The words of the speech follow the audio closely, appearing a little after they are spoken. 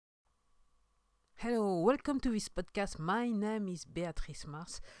Hello, welcome to this podcast. My name is Beatrice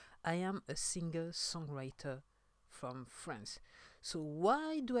Mars. I am a singer songwriter from France. So,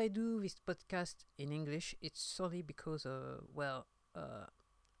 why do I do this podcast in English? It's solely because,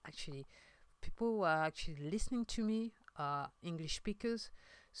 actually, people who are actually listening to me are English speakers.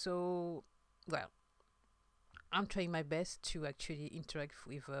 So, well, I'm trying my best to actually interact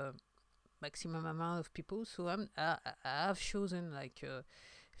with a maximum amount of people. So, I have chosen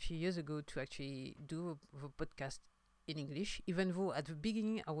few years ago to actually do the podcast in English, even though at the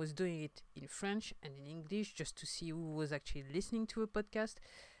beginning I was doing it in French and in English just to see who was actually listening to a podcast.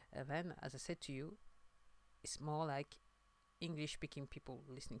 And then, as I said to you, it's more like English speaking people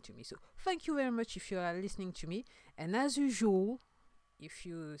listening to me. So thank you very much if you are listening to me. And as usual, if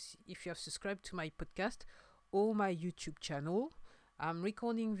you have subscribed to my podcast or my YouTube channel, I'm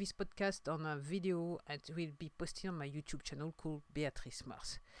recording this podcast on a video and it will be posted on my YouTube channel called Beatrice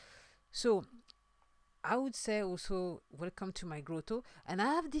Mars. So I would say also welcome to my grotto, and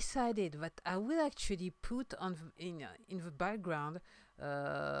I have decided that I will actually put on in the background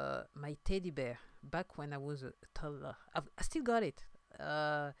my teddy bear back when I was a toddler. I still got it.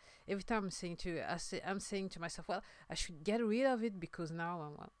 Every time I'm saying to myself, well, I should get rid of it because now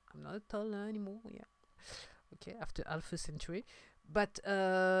I'm not a toddler anymore. Yeah, okay, after half a century. But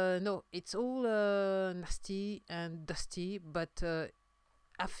no, it's all nasty and dusty. But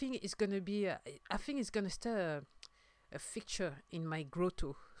I think it's gonna be. I think it's gonna stay a fixture in my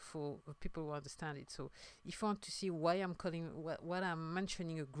grotto for people who understand it. So if you want to see why I'm calling what I'm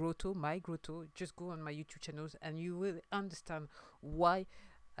mentioning a grotto, my grotto, just go on my YouTube channels and you will understand why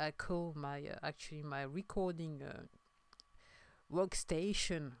I call my actually my recording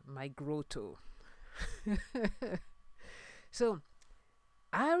workstation my grotto. So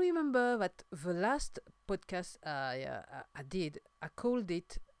I remember that the last podcast I did, I called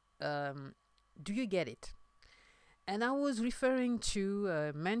it "Do You Get It?" and I was referring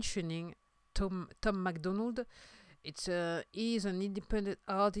to mentioning Tom MacDonald. He's an independent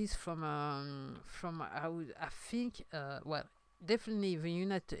artist from I think definitely the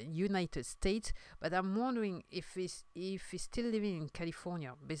United States, but I'm wondering if he's still living in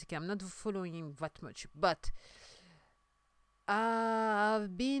California. Basically, I'm not following him that much, but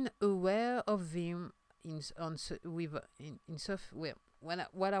I've been aware of him in surf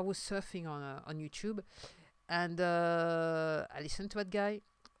when I was surfing on YouTube, and I listened to that guy.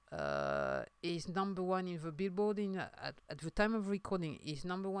 He's number one in the Billboard at the time of recording. He's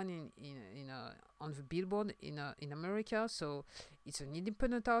number one on the Billboard in America. So it's an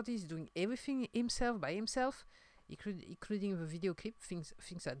independent artist doing everything himself by himself, including the video clip things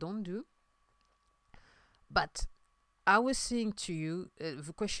I don't do. But I was saying to you,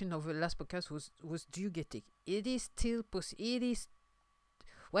 the question of the last podcast was do you get it? It is still possible. It is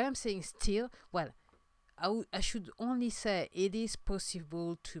what I'm saying. Still, well, I should only say it is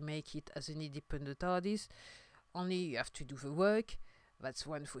possible to make it as an independent artist. Only you have to do the work. That's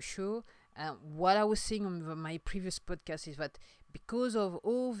one for sure. And what I was saying on my previous podcast is that because of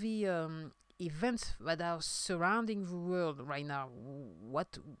all the events that are surrounding the world right now,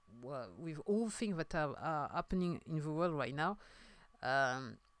 with all things that are happening in the world right now,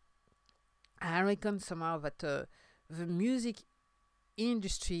 um, I reckon somehow that the music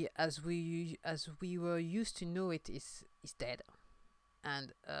industry as we were used to know it is dead,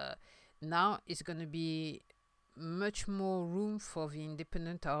 and now it's gonna be much more room for the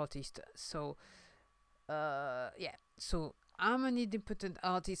independent artist. So yeah, so I'm an independent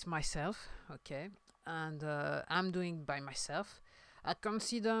artist myself, okay, and I'm doing by myself. I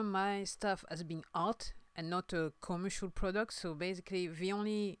consider my stuff as being art and not a commercial product. So basically, the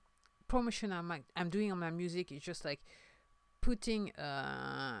only promotion I'm doing on my music is just like putting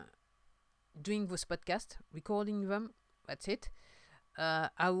doing this podcast, recording them. That's it.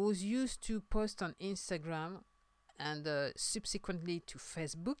 I was used to post on Instagram and subsequently to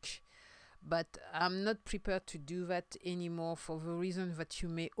Facebook, but I'm not prepared to do that anymore for the reason that you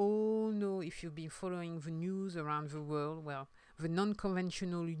may all know if you've been following the news around the world. Well, the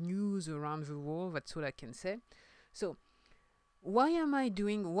non-conventional news around the world. That's all I can say. So, what am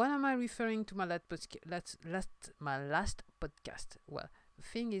I referring to my my last podcast? Well, the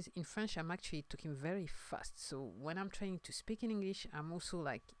thing is, in French, I'm actually talking very fast. So when I'm trying to speak in English, I'm also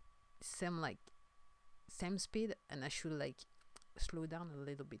same speed, and I should slow down a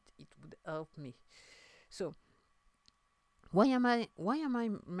little bit. It would help me. So why am I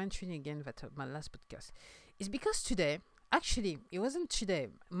mentioning again that my last podcast is because today, actually it wasn't today,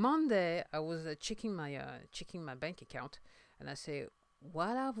 Monday, I was checking my bank account, and I say,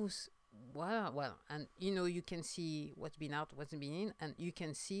 what I was well, and you can see what's been out, what's been in, and you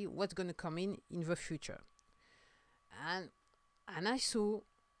can see what's gonna come in the future. And I saw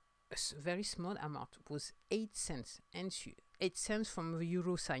very small amount. It was 8 cents, and 8 cents from the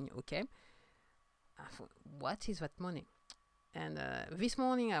euro sign. Okay, I thought, what is that money? And this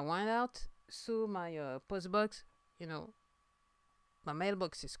morning I went out, saw my post box, you know, my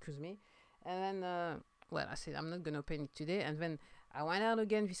mailbox, excuse me, and then well, I said I'm not gonna open it today, and then I went out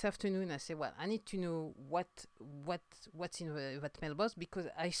again this afternoon. I said, well, I need to know what's in that mailbox, because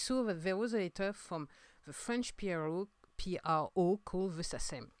I saw that there was a letter from the French PRO called the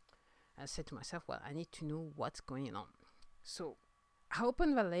SACEM. I said to myself, well, I need to know what's going on. So I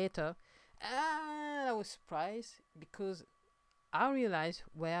opened the letter, and I was surprised because I realized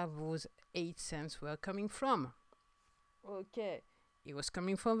where those 8 cents were coming from. Okay, it was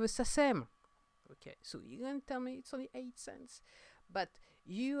coming from the SACEM. Okay, so you're gonna tell me it's only 8 cents, but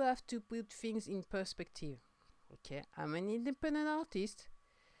you have to put things in perspective. Okay, I'm an independent artist.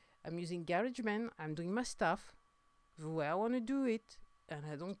 I'm using GarageBand. I'm doing my stuff the way I want to do it, and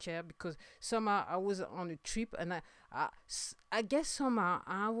I don't care, because somehow I was on a trip, and I guess somehow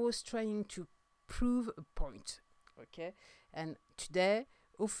I was trying to prove a point. Okay, and today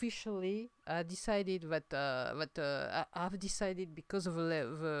officially I decided I've decided, because of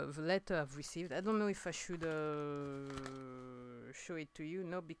the letter I've received. I don't know if I should show it to you.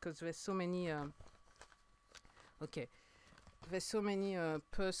 No, because there's so many. Okay, there's so many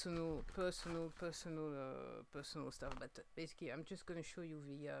personal stuff. But basically, I'm just gonna show you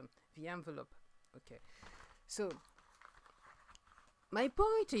the envelope. Okay, so my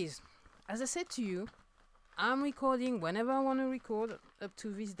point is, as I said to you, I'm recording whenever I want to record up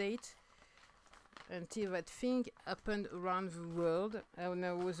to this date, until that thing happened around the world and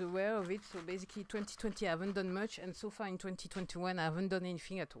I was aware of it. So basically 2020 I haven't done much, and so far in 2021 I haven't done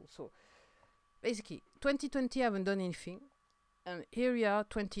anything at all. So basically 2020 I haven't done anything, and here we are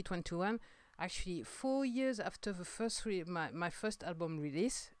 2021, actually 4 years after the first my first album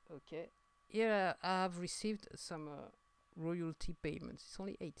release. Okay, here I have received some royalty payments. It's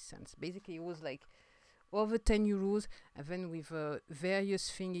only 8 cents. Basically it was like over 10 euros, and then with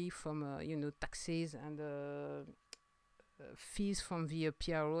various thingy from taxes and fees from the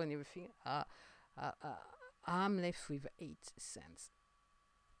PRO and everything. I'm left with 8 cents.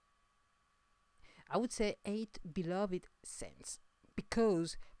 I would say 8 beloved cents,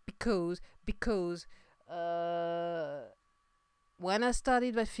 because when I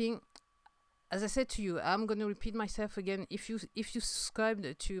started that thing, as I said to you, I'm gonna repeat myself again. If you subscribed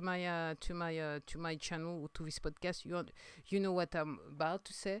to my channel or to this podcast, you know what I'm about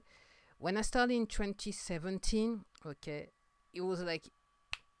to say. When I started in 2017, okay, it was like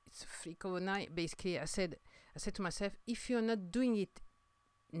it's a flick of an eye. Basically, I said to myself, if you're not doing it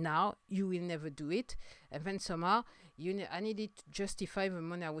now, you will never do it. And then somehow, I needed to justify the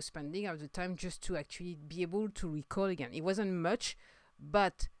money I was spending at the time, just to actually be able to record again. It wasn't much,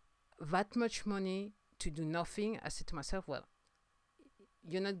 but that much money to do nothing. I said to myself, well,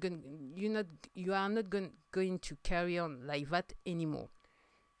 you are not going to carry on like that anymore.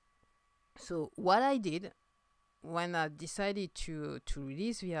 So what I did when I decided to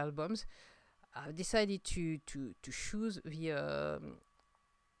release the albums, I decided to choose the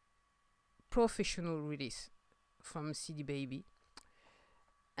professional release from CD Baby,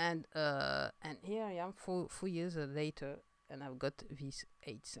 and here I am 4 years later, and I've got these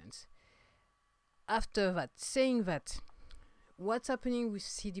 8 cents. After that, saying that, what's happening with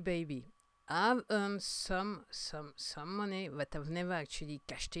CD Baby? I've earned some money that I've never actually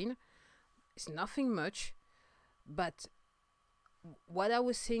cashed in. It's nothing much, but what I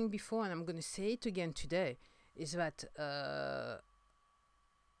was saying before, and I'm gonna say it again today, is that I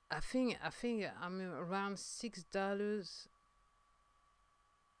think I'm around $6,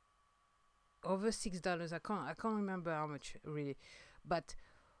 over $6. I can't remember how much really, but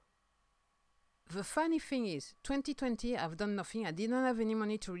the funny thing is, 2020 I've done nothing. I didn't have any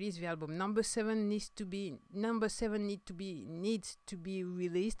money to release the album. Number 7 needs to be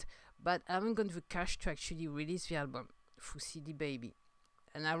released, but I haven't got the cash to actually release the album through CD Baby,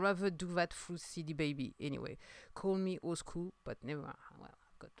 and I rather do that through CD Baby anyway. Call me old school, but never. Well,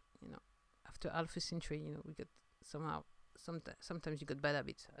 I've got, after half a century, we got somehow. Sometimes you got bad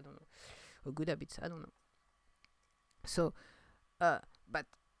habits. I don't know, or good habits. I don't know. So, but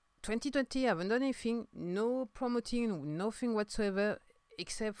 2020, I haven't done anything, no promoting, nothing whatsoever,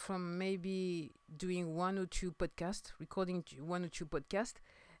 except from maybe doing one or two podcasts, recording one or two podcasts.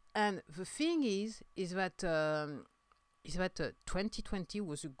 And the thing is that 2020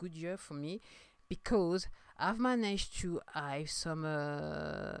 was a good year for me, because I've managed to have some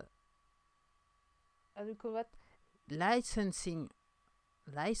how do you call that? Licensing,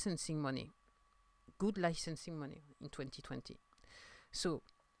 licensing money, good licensing money in 2020. So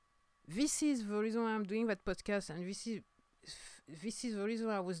this is the reason why I'm doing that podcast, and this is the reason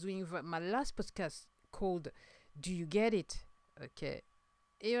why I was doing my last podcast called "Do You Get It?" Okay,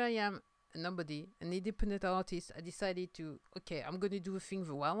 here I am, nobody, an independent artist. I decided to, okay, I'm gonna do a thing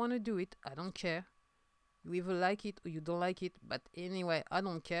the way I want to do it. I don't care. You either like it or you don't like it, but anyway, I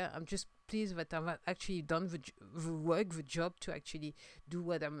don't care. I'm just pleased that I've actually done the work, the job to actually do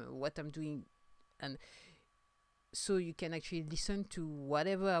what I'm doing, and so you can actually listen to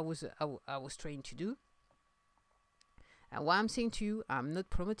whatever I was trying to do. And what I'm saying to you, I'm not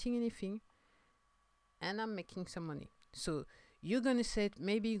promoting anything, and I'm making some money. So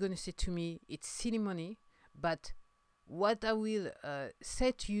maybe you're gonna say to me, it's silly money, but what I will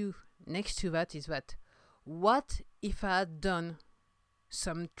say to you next to that is that, what if I had done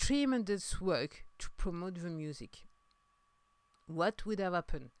some tremendous work to promote the music? What would have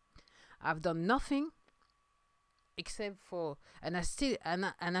happened? I've done nothing except for, and I still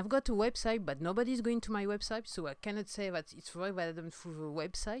and I've got a website, but nobody's going to my website, so I cannot say that it's relevant through the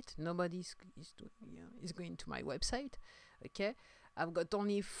website. Is going to my website. Okay, I've got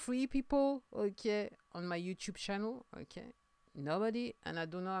only 3 people. Okay, on my YouTube channel. Okay, nobody, and I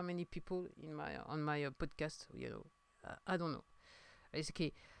don't know how many people in my on my podcast. I don't know.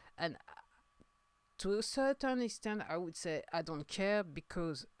 Basically, and to a certain extent, I would say I don't care,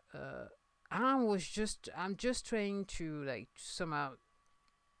 because I'm just trying to, like, somehow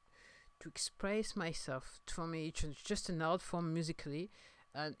to express myself. For me, it's just an art form musically,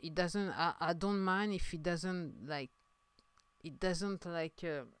 and it doesn't. I don't mind if it doesn't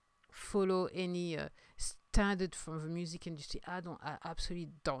follow any standard from the music industry. I absolutely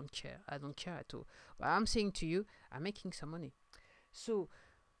don't care. I don't care at all. But I'm saying to you, I'm making some money. So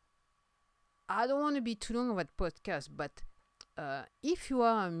I don't want to be too long on that podcast, but if you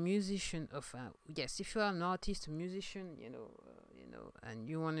are a musician yes, if you are an artist, a musician, and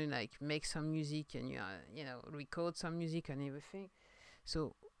you want to, like, make some music, and record some music and everything.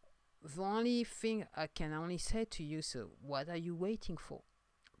 So the only thing I can only say to you, so what are you waiting for?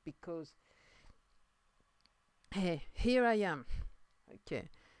 Because, hey, here I am. Okay,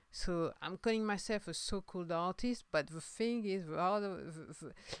 so I'm calling myself a so-called artist, but the thing is, the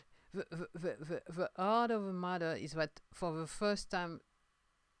heart of the matter is that, for the first time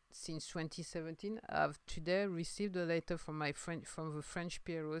since 2017, I've today received a letter from the French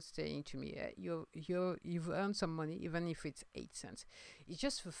bureau, saying to me, you've earned some money, even if it's 8 cents. It's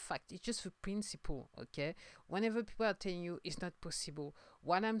just the fact. It's just the principle. Okay. Whenever people are telling you it's not possible,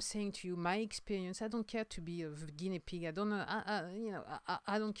 what I'm saying to you, my experience, I don't care to be a guinea pig. I don't know.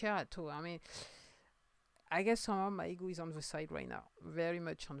 I don't care at all. I mean, I guess somehow my ego is on the side right now, very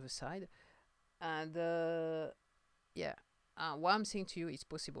much on the side, and yeah. What I'm saying to you is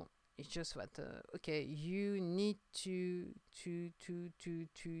possible. It's just that, okay, you need to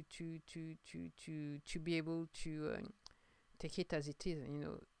be able to take it as it is.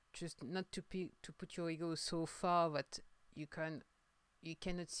 Just not to put your ego so far that you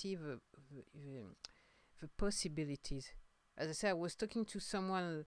cannot see the possibilities. As I said, I was talking to someone